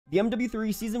The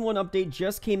MW3 Season 1 update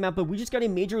just came out, but we just got a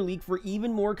major leak for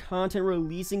even more content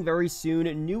releasing very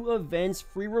soon. New events,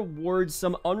 free rewards,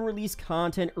 some unreleased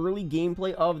content, early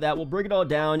gameplay of that. We'll break it all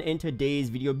down in today's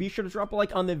video. Be sure to drop a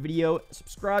like on the video,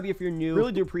 subscribe if you're new.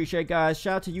 Really do appreciate it, guys.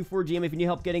 Shout out to U4GM if you need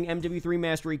help getting MW3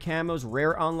 Mastery camos,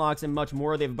 rare unlocks, and much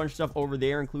more. They have a bunch of stuff over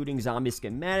there, including zombie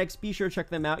schematics. Be sure to check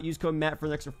them out. Use code MATT for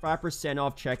an extra 5%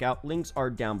 off checkout. Links are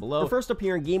down below. First up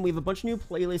here in game, we have a bunch of new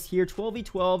playlists here.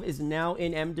 12v12 is now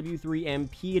in MW3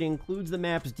 MP. It includes the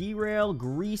maps Derail,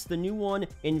 Greece, the new one,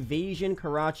 Invasion,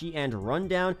 Karachi, and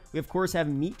Rundown. We of course have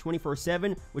Meet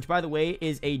 24/7, which by the way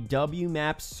is a W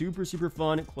map, super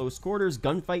fun. Close quarters,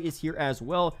 Gunfight is here as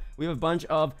well. We have a bunch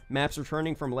of maps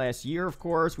returning from last year, of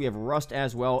course. We have Rust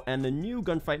as well, and the new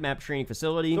Gunfight map training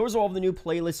facility. Those are all of the new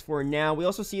playlists for now. We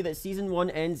also see that Season 1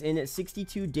 ends in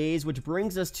 62 days, which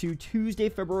brings us to Tuesday,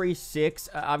 February 6th.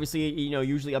 Obviously, you know,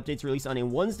 usually updates release on a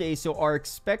Wednesday, so our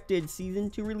expected Season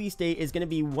 2 release date is going to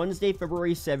be Wednesday,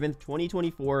 February 7th,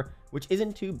 2024, which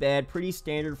isn't too bad. Pretty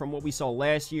standard from what we saw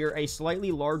last year. A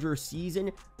slightly larger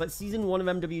season, but Season 1 of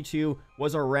MW2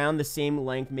 was around the same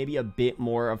length, maybe a bit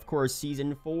more. Of course,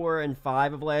 Season 4 and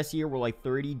 5 of last year were like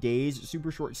 30 days,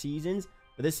 super short seasons.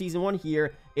 But this Season 1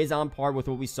 here is on par with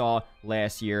what we saw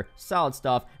last year. Solid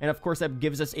stuff. And of course, that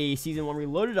gives us a Season 1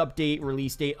 Reloaded update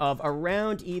release date of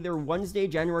around either Wednesday,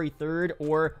 January 3rd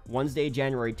or Wednesday,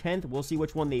 January 10th. We'll see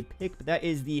which one they pick, but that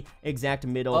is the exact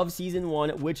middle of Season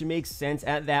 1, which makes sense.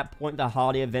 At that point, the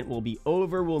holiday event will be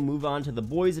over. We'll move on to the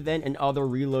Boys event and other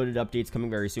Reloaded updates coming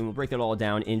very soon. We'll break that all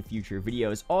down in future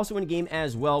videos. Also in game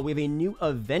as well, we have a new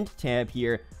event tab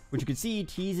here, which you can see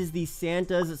teases the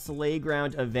Santa's Sleigh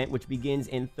Ground event, which begins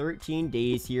in 13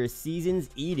 days here. Season's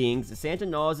Eatings. Santa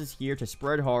Claus is here to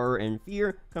spread horror and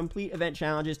fear. Complete event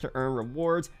challenges to earn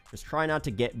rewards. Just try not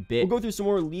to get bit. We'll go through some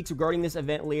more leaks regarding this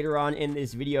event later on in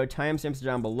this video. Timestamps are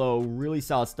down below. Really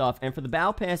solid stuff. And for the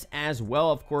Battle Pass as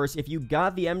well, of course, if you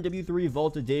got the MW3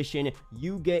 Vault Edition,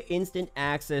 you get instant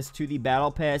access to the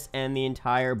Battle Pass and the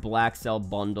entire Black Cell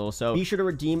bundle. So be sure to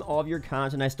redeem all of your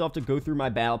content. I still have to go through my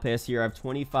Battle Pass here. I have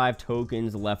 25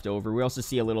 tokens left over. We also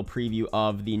see a little preview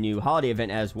of the new holiday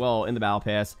event as well in the Battle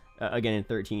Pass, again in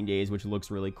 13 days, which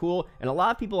looks really cool. And a lot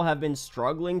of people have been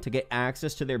struggling to get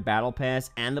access to their Battle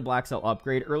Pass and the Black Cell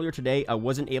upgrade. Earlier today, I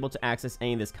wasn't able to access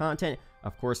any of this content.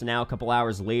 Of course, now a couple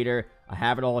hours later, I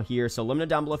have it all here. So let me know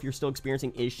down below if you're still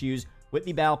experiencing issues with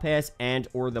the Battle Pass and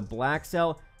or the Black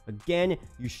Cell. Again,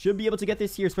 you should be able to get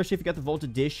this here, especially if you got the Vault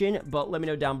Edition, but let me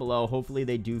know down below. Hopefully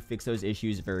they do fix those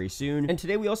issues very soon. And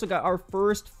today we also got our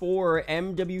first 4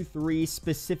 MW3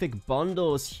 specific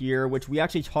bundles here, which we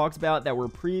actually talked about that were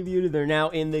previewed. They're now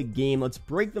in the game. Let's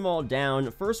break them all down.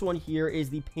 The first one here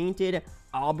is the Painted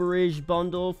Auberge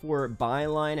bundle for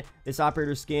Byline. This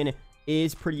operator skin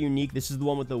is pretty unique. This is the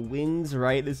one with the wings,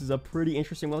 right? This is a pretty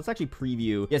interesting one. Let's actually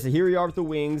preview. Yeah, so here we are with the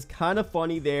wings. Kind of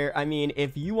funny there. I mean,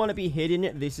 if you want to be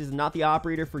hidden, this is not the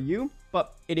operator for you,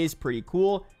 but it is pretty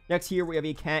cool. Next here, we have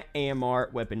a Cat AMR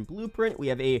weapon blueprint. We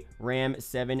have a Ram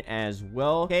 7 as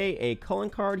well. Okay, a Cullen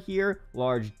card here,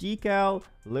 large decal,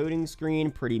 loading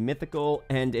screen, pretty mythical,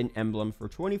 and an emblem for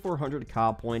 2,400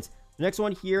 COD points. The next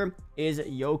one here is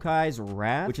Yokai's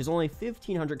Wrath, which is only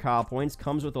 1,500 COD points.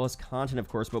 Comes with less content, of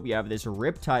course, but we have this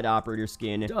Riptide operator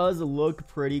skin. Does look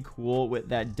pretty cool with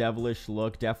that devilish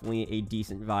look. Definitely a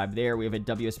decent vibe there. We have a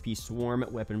WSP Swarm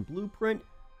weapon blueprint,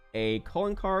 a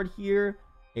Cullen card here,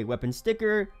 a weapon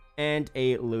sticker, and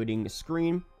a loading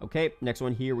screen. Okay, next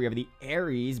one here, we have the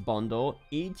Ares bundle,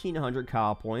 1,800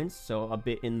 COD points, so a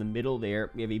bit in the middle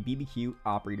there. We have a BBQ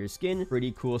operator skin,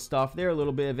 pretty cool stuff there. A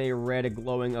little bit of a red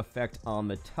glowing effect on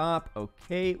the top.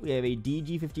 Okay, we have a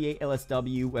DG58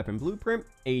 LSW weapon blueprint,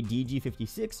 a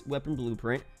DG56 weapon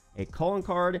blueprint, a Cullen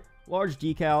card, large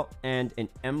decal, and an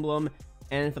emblem.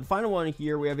 And for the final one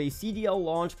here, we have a CDL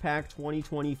Launch Pack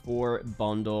 2024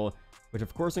 bundle, which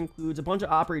of course includes a bunch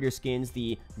of operator skins.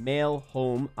 The male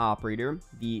home operator,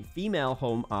 the female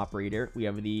home operator, we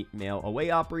have the male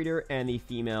away operator, and the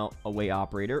female away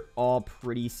operator. All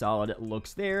pretty solid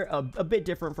looks there. A bit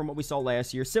different from what we saw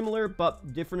last year. Similar,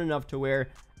 but different enough to where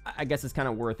I guess it's kind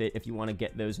of worth it if you want to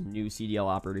get those new CDL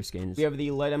operator skins. We have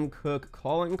the Let 'Em Cook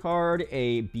calling card,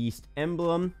 a beast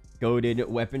emblem, goated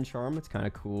weapon charm. It's kind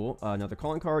of cool. Another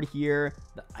calling card here,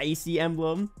 the icy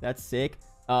emblem. That's sick.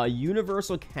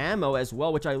 Universal camo as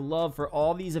well, which I love for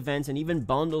all these events and even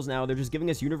bundles now. They're just giving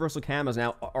us universal camos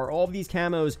now. Are all of these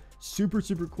camos super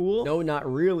cool? No,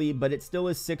 not really, but it still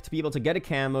is sick to be able to get a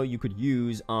camo you could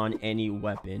use on any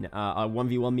weapon. A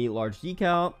 1v1 meet large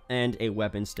decal and a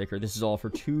weapon sticker. This is all for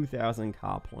 2,000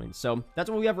 COD points. So that's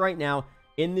what we have right now.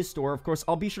 in the store. Of course,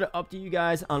 I'll be sure to update you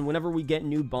guys on whenever we get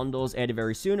new bundles added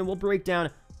very soon, and we'll break down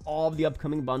all of the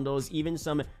upcoming bundles, even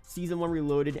some Season 1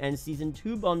 Reloaded and Season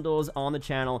 2 bundles on the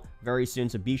channel very soon,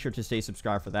 so be sure to stay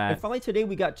subscribed for that. And finally, today,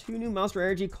 we got 2 new Monster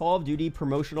Energy Call of Duty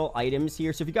promotional items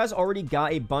here. So if you guys already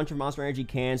got a bunch of Monster Energy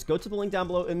cans, go to the link down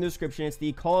below in the description. It's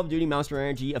the Call of Duty Monster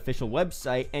Energy official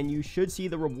website, and you should see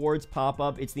the rewards pop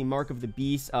up. It's the Mark of the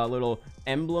Beast little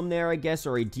emblem there, I guess,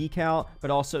 or a decal,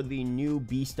 but also the new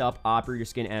Beast Up Operator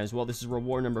skin as well. This is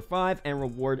reward number 5 and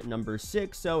reward number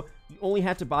 6, so you only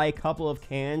have to buy a couple of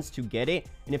cans to get it.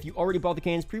 And if you already bought the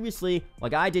cans previously,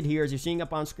 like I did here, as you're seeing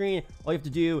up on screen, all you have to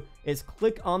do is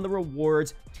click on the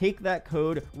rewards, take that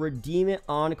code, redeem it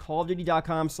on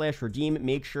callofduty.com/redeem.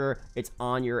 Make sure it's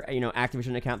on your,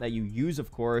 Activision account that you use,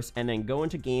 of course, and then go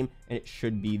into game, and it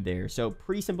should be there. So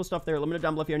pretty simple stuff there. Let me know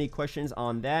down below if you have any questions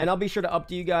on that, and I'll be sure to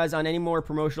update you guys on any more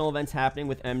promotional events happening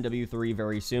with MW3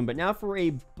 very soon. But now for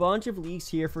a bunch of leaks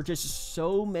here for just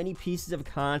so many pieces of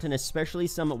content, especially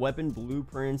some weapon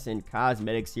blueprints and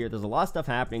cosmetics here. There's a lot of stuff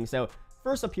happening. So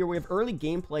first up here, we have early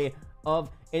gameplay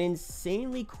of an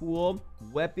insanely cool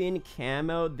weapon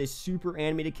camo, this super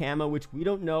animated camo, which we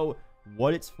don't know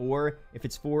what it's for, if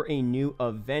it's for a new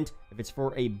event, if it's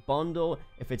for a bundle,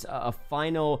 if it's a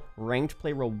final ranked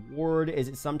play reward, is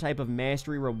it some type of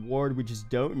mastery reward? We just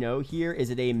don't know here.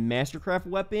 Is it a mastercraft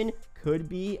weapon? Could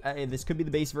be. This could be the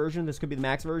base version, this could be the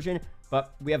max version,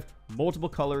 but we have multiple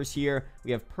colors here. We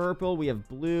have purple, we have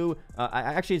blue.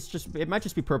 Actually, it might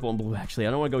just be purple and blue, actually. I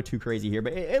don't want to go too crazy here,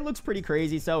 but it looks pretty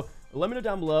crazy. So let me know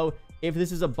down below if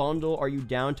this is a bundle. Are you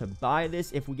down to buy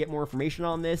this? If we get more information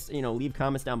on this, leave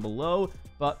comments down below,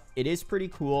 but it is pretty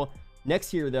cool.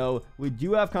 Next here, though, we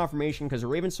do have confirmation because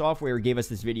Raven Software gave us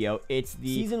this video. It's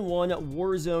the Season 1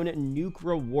 Warzone Nuke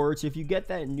Reward. So if you get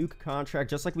that nuke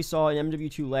contract, just like we saw in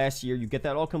MW2 last year, you get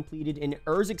that all completed in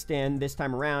Urzikstan this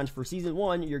time around. For Season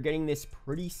 1, you're getting this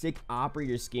pretty sick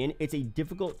operator skin. It's a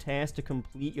difficult task to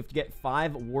complete. You have to get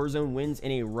 5 Warzone wins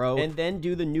in a row and then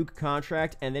do the nuke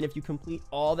contract. And then if you complete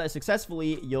all that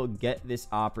successfully, you'll get this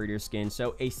operator skin.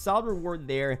 So a solid reward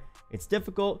there. It's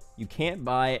difficult. You can't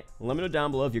buy it. Let me know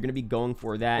down below if you're going to be going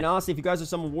for that. And honestly, if you guys are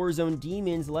some Warzone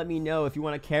demons, let me know if you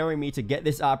want to carry me to get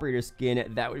this operator skin.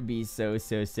 That would be so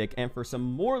sick. And for some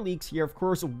more leaks here, of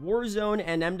course, Warzone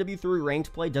and MW3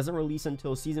 ranked play doesn't release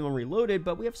until Season 1 Reloaded,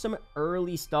 but we have some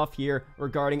early stuff here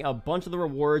regarding a bunch of the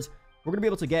rewards we're going to be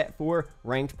able to get for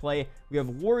ranked play. We have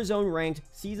Warzone ranked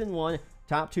Season 1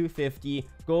 top 250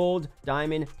 gold,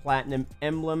 diamond, platinum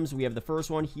emblems. We have the first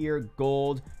one here,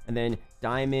 gold, and then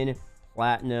diamond,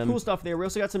 platinum. Cool stuff there. We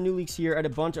also got some new leaks here at a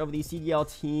bunch of the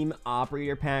CDL team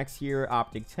operator packs here.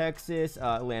 Optic Texas,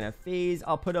 Atlanta FaZe.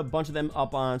 I'll put a bunch of them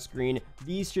up on screen.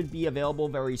 These should be available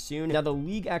very soon. Now, the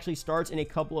league actually starts in a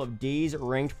couple of days.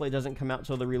 Ranked play doesn't come out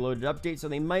until the Reloaded update, so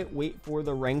they might wait for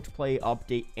the ranked play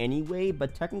update anyway,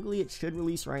 but technically it should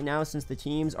release right now since the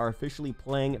teams are officially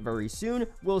playing very soon.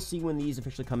 We'll see when these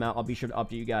officially come out. I'll be sure to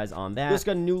update you guys on that. Just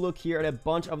got a new look here at a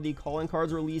bunch of the calling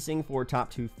cards releasing for top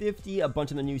 250, a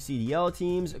bunch of the new CDL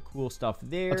teams. Cool stuff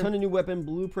there. A ton of new weapon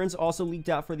blueprints also leaked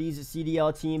out for these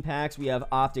CDL team packs. We have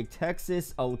Optic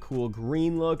Texas, a cool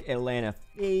green look, Atlanta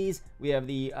FaZe. We have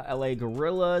the LA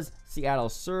Gorillas, Seattle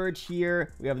Surge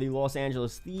here. We have the Los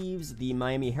Angeles Thieves, the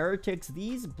Miami Heretics.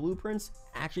 These blueprints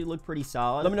actually look pretty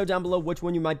solid. Let me know down below which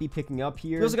one you might be picking up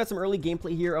here. We also got some early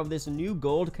gameplay here of this new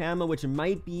gold camo, which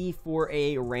might be for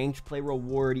a ranked play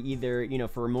reward, either,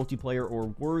 for multiplayer or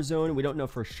Warzone. We don't know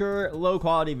for sure. Low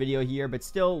quality video here, but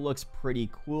still looks pretty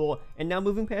cool. And now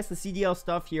moving past the CDL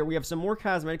stuff here, we have some more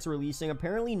cosmetics releasing.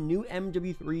 Apparently, new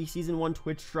MW3 Season 1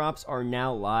 Twitch drops are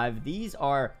now live. These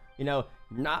are,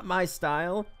 not my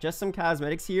style, just some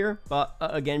cosmetics here, but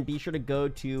again, be sure to go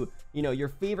to your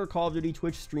favorite Call of Duty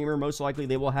Twitch streamer. Most likely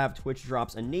they will have Twitch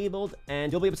drops enabled,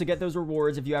 and you'll be able to get those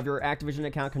rewards if you have your Activision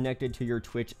account connected to your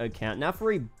Twitch account. Now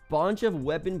for a bunch of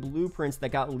weapon blueprints that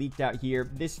got leaked out here.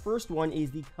 This first one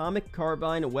is the Comic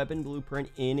Carbine weapon blueprint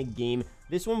in game.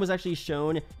 This one was actually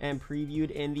shown and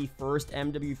previewed in the first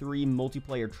MW3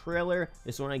 multiplayer trailer.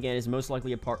 This one, again, is most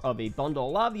likely a part of a bundle.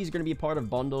 A lot of these are going to be a part of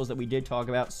bundles that we did talk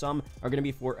about. Some are going to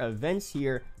be for events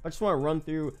here. I just want to run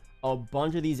through a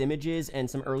bunch of these images and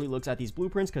some early looks at these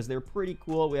blueprints because they're pretty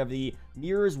cool. We have the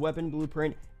Mirrors weapon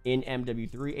blueprint in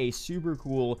MW3, a super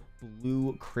cool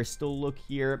blue crystal look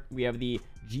here. We have the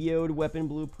geode weapon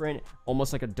blueprint,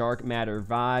 almost like a dark matter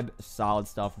vibe. Solid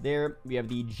stuff there. We have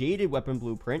the jaded weapon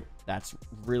blueprint. That's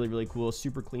really, really cool.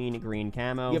 Super clean green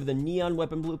camo. We have the neon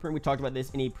weapon blueprint. We talked about this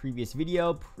in a previous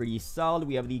video. Pretty solid.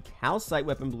 We have the calcite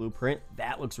weapon blueprint.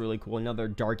 That looks really cool. Another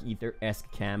dark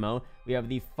ether-esque camo. We have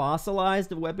the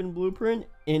fossilized weapon blueprint.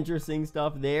 Interesting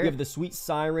stuff there. We have the sweet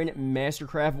siren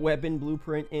mastercraft weapon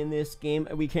blueprint in this game.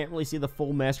 We can't really see the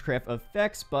full mastercraft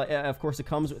effects, but of course it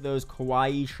comes with those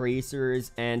kawaii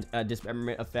tracers and a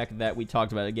dismemberment effect that we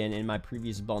talked about again in my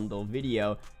previous bundle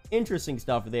video. Interesting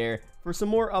stuff there. For some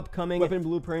more upcoming weapon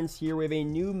blueprints here, we have a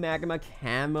new magma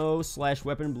camo /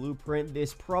 weapon blueprint.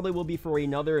 This probably will be for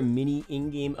another mini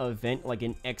in-game event, like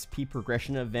an XP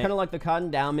progression event, kind of like the COD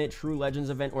Endowment True Legends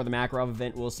event or the Makarov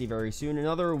event we'll see very soon.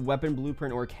 Another weapon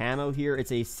blueprint or camo here.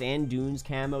 It's a Sand Dunes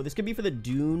camo. This could be for the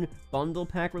Dune bundle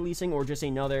pack releasing or just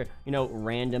another,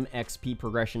 random XP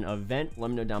progression event.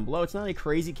 Let me know down below. It's not a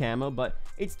crazy camo, but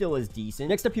it still is decent.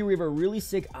 Next up here, we have a really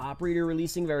sick operator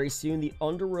releasing very soon. The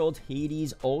Underworld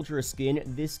Hades Ultra skin.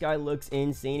 This guy looks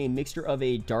insane. A mixture of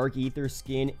a dark ether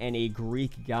skin and a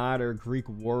Greek god or Greek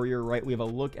warrior, right? We have a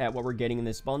look at what we're getting in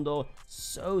this bundle.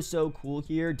 So cool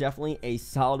here. Definitely a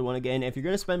solid one. Again, if you're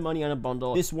going to spend money on a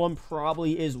bundle, this one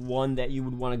probably is one that you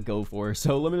would want to go for.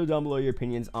 So let me know down below your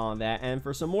opinions on that. And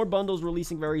for some more bundles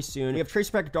releasing very soon, we have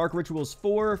Tracer Pack Dark Rituals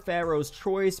 4, Pharaoh's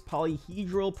Choice,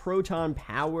 Polyhedral, Proton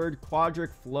Powered,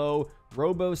 Quadric Flow,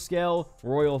 Roboscale,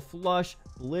 Royal Flush,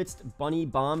 Blitzed, Bunny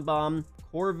Bomb Bomb,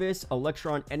 Corvus,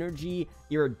 Electron Energy,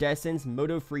 Iridescence,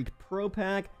 Moto Freak Pro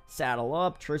Pack, Saddle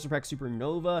Up, Tracer Pack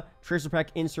Supernova, Tracer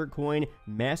Pack Insert Coin,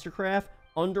 Mastercraft,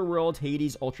 Underworld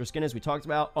Hades Ultra Skin, as we talked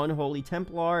about, Unholy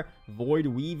Templar, Void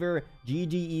Weaver,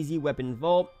 GG Easy Weapon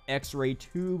Vault, X-Ray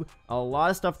Tube, a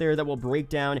lot of stuff there that will break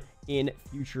down in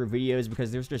future videos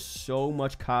because there's just so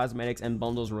much cosmetics and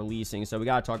bundles releasing, so we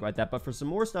gotta talk about that. But for some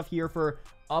more stuff here for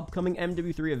upcoming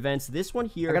MW3 events, this one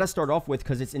here I gotta start off with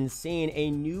because it's insane.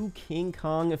 A new King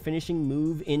Kong finishing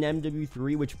move in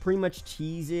MW3, which pretty much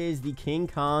teases the King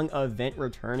Kong event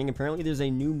returning. Apparently there's a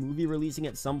new movie releasing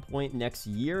at some point next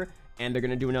year, and they're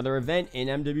going to do another event in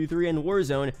MW3 and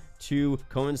Warzone to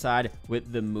coincide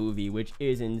with the movie, which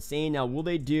is insane. Now, will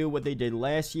they do what they did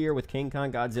last year with King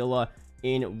Kong Godzilla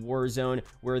in Warzone,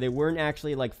 where they weren't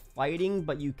actually like fighting,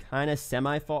 but you kind of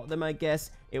semi-fought them, I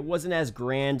guess? It wasn't as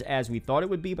grand as we thought it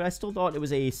would be, but I still thought it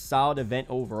was a solid event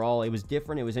overall. It was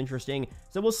different, it was interesting,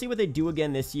 so we'll see what they do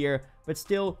again this year, but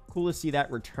still cool to see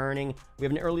that returning. We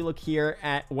have an early look here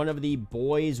at one of the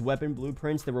boys weapon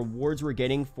blueprints, the rewards we're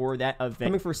getting for that event.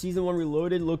 Coming for Season 1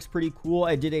 Reloaded looks pretty cool.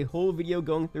 I did a whole video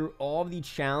going through all of the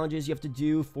challenges you have to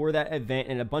do for that event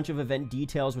and a bunch of event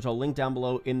details, which I'll link down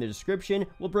below in the description.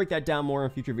 We'll break that down more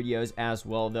in future videos as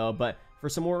well, though. But for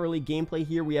some more early gameplay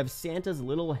here, we have Santa's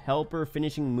Little Helper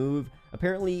finishing move.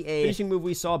 Apparently a finishing move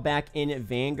we saw back in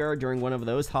Vanguard during one of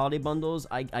those holiday bundles.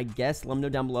 I guess, let me know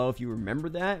down below if you remember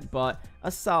that, but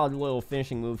a solid little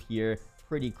finishing move here.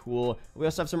 Pretty cool. We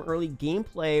also have some early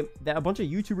gameplay that a bunch of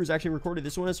YouTubers actually recorded.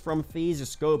 This one is from Phase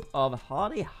Scope of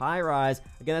Holiday High Rise.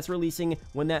 Again, that's releasing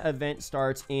when that event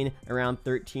starts in around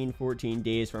 13-14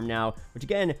 days from now, which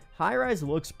again, High Rise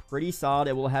looks pretty solid.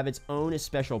 It will have its own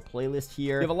special playlist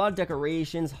here. We have a lot of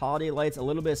decorations, holiday lights, a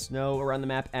little bit of snow around the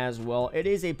map as well. It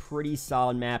is a pretty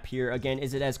solid map here. Again,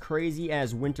 is it as crazy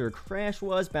as Winter Crash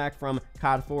was back from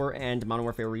COD 4 and Modern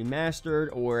Warfare Remastered,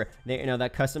 or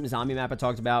that custom zombie map I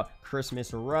talked about,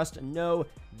 Christmas Rust? No,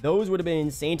 those would have been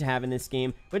insane to have in this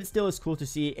game, but it still is cool to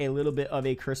see a little bit of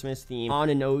a Christmas theme on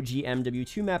an OG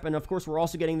MW2 map. And of course, we're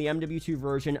also getting the MW2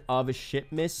 version of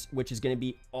Shipmas, which is going to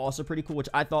be also pretty cool, which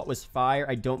I thought was fire.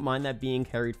 I don't mind that being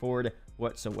carried forward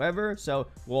whatsoever, so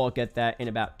we'll all get that in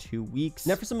about 2 weeks.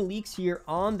 Now for some leaks here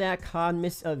on that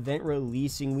CODMIS event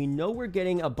releasing, we know we're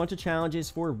getting a bunch of challenges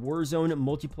for Warzone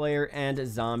multiplayer and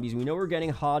zombies. We know we're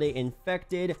getting Holiday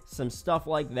Infected, some stuff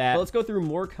like that. But let's go through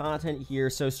more content here.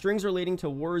 So strings relating to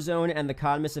Warzone and the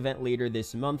CODMIS event later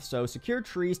this month. So secure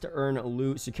trees to earn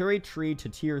loot, secure a tree to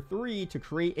tier 3 to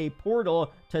create a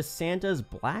portal to Santa's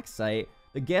Black Site.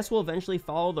 The guests will eventually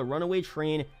follow the runaway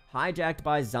train hijacked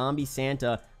by zombie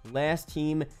Santa. Last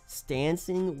team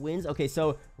standing wins. Okay,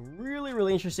 so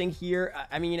really interesting here.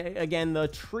 I mean, again, the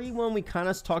tree one we kind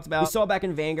of talked about. We saw back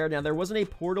in Vanguard. Now, there wasn't a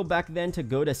portal back then to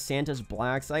go to Santa's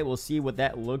Black Site. We'll see what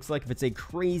that looks like, if it's a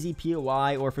crazy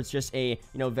POI or if it's just a,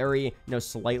 very,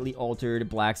 slightly altered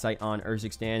Black Site on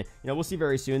Urzikstan. We'll see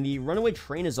very soon. The runaway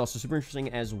train is also super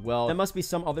interesting as well. That must be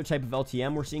some other type of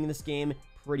LTM we're seeing in this game.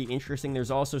 Pretty interesting. There's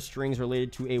also strings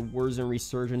related to a Warzone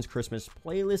Resurgence Christmas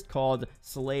playlist playlist called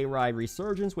Sleigh Ride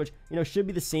Resurgence, which, you know, should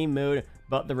be the same mode,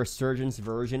 but the Resurgence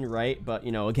version, right? But,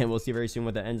 you know, again, we'll see very soon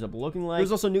what that ends up looking like.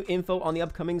 There's also new info on the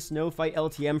upcoming Snow Fight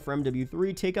LTM for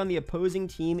MW3. Take on the opposing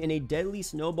team in a deadly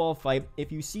snowball fight.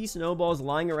 If you see snowballs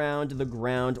lying around the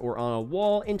ground or on a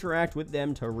wall, interact with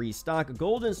them to restock.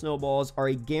 Golden snowballs are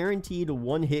a guaranteed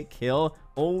one-hit kill.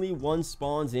 Only one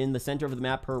spawns in the center of the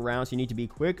map per round, so you need to be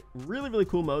quick. Really, really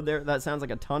cool mode there. That sounds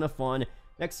like a ton of fun.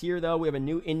 Next here, though, we have a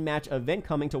new in-match event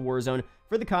coming to Warzone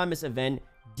for the Comet event,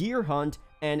 Deer Hunt,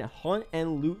 and Hunt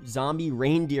and Loot Zombie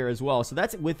Reindeer as well. So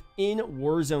that's within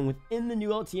Warzone, within the new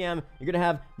LTM. You're going to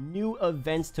have new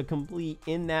events to complete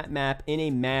in that map in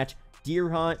a match.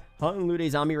 Deer Hunt, Hunt and Loot a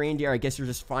Zombie Reindeer. I guess you're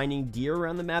just finding deer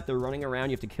around the map. They're running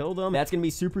around. You have to kill them. That's going to be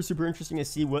super, super interesting to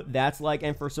see what that's like.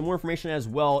 And for some more information as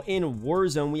well, in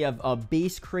Warzone, we have a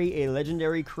base crate, a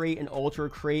legendary crate, an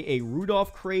ultra crate, a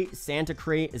Rudolph crate, Santa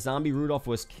crate. Zombie Rudolph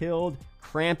was killed.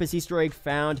 Krampus Easter egg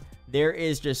found. There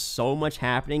is just so much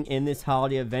happening in this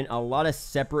holiday event. A lot of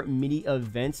separate mini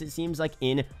events, it seems like,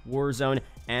 in Warzone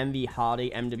and the holiday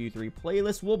MW3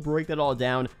 playlist. We'll break that all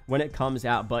down when it comes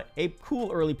out, but a cool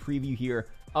early preview here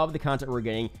of the content we're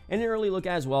getting, and an early look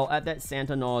as well at that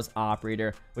Santa Claus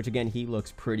operator, which again, he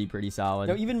looks pretty solid.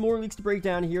 Now, even more leaks to break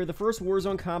down here. The first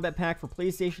Warzone combat pack for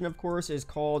PlayStation, of course, is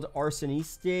called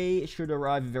Arsoniste. It should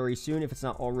arrive very soon if it's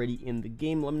not already in the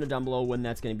game. Let me know down below when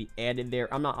that's going to be added there.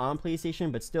 I'm not on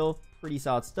PlayStation, but still pretty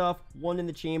solid stuff. One in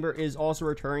the Chamber is also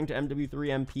returning to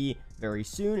MW3 MP very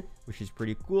soon, which is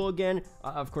pretty cool again.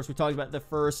 Of course, we talked about the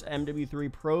first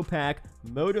MW3 Pro Pack,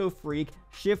 Moto Freak.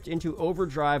 Shift into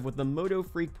Overdrive with the Moto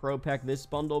Freak Pro Pack. This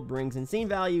bundle brings insane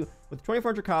value with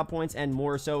 2,400 COD points and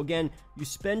more. So again, you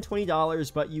spend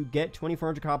 $20, but you get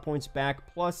 2,400 COD points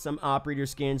back, plus some operator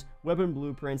skins, weapon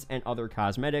blueprints, and other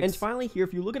cosmetics. And finally here,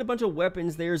 if you look at a bunch of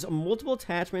weapons, there's multiple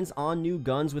attachments on new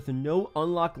guns with no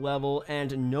unlock level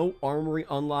and no armory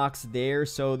unlocks there.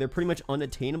 So they're pretty much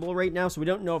unattainable right now. So we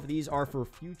don't know if these are for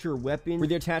future weapons, where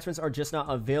the attachments are just not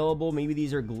available. Maybe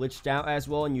these are glitched out as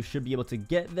well, and you should be able to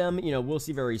get them. You know, we'll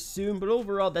see very soon. But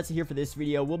overall, that's it here for this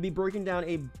video. We'll be breaking down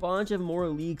a bunch of more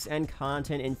leaks and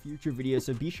content in future videos,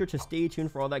 so be sure to stay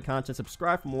tuned for all that content.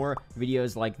 Subscribe for more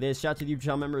videos like this. Shout out to the YouTube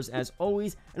channel members as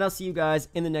always, and I'll see you guys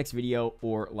in the next video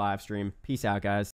or live stream. Peace out, guys.